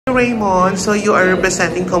Raymond, so you are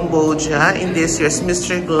representing Cambodia in this year's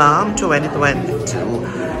Mr. Glam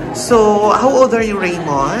 2022. So, how old are you,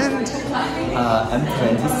 Raymond? I'm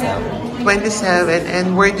 27. 27,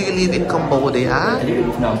 and where do you live in Cambodia? I live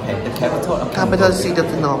in Phnom Penh, the capital of Capital city of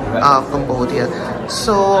Cambodia.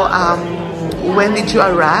 So, when did you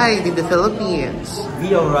arrive in the Philippines?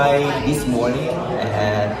 We arrived this morning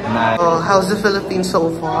at 9. How's the Philippines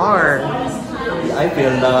so far? I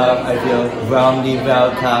feel loved, I feel warmly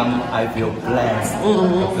welcome, I feel blessed.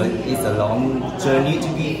 It's a long journey to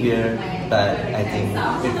be here, but I think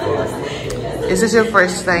it was. Is this your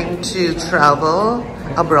first time to travel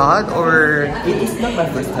abroad, or? It is not my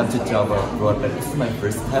first time to travel abroad, but it's my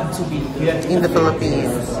first time to be here in the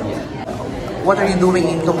Philippines. Yeah. What are you doing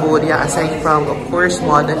in Cambodia aside from, of course,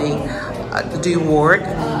 modeling? Do you work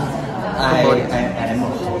in Cambodia? I am a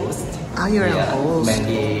host. Ah, you're a host.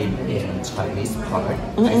 Mainly in Chinese part.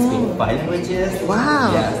 I speak 5 languages.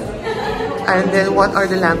 Wow. Yeah. And then what are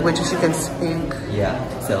the languages you can speak? Yeah,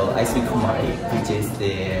 so I speak Khmer, which is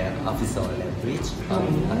the official language of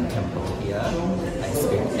Cambodia. I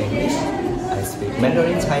speak English, I speak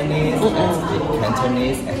Mandarin Chinese, I speak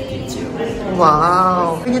Cantonese, and Teochew.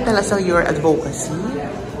 Wow. Can you tell us about your advocacy?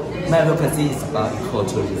 My advocacy is about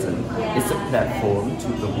ecotourism. It's a platform to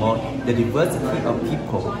promote the diversity of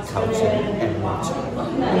people, culture, and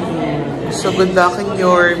nature. So good luck in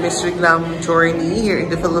your Mr. Glam journey here in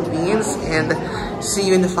the Philippines, and see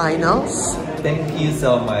you in the finals. Thank you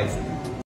so much.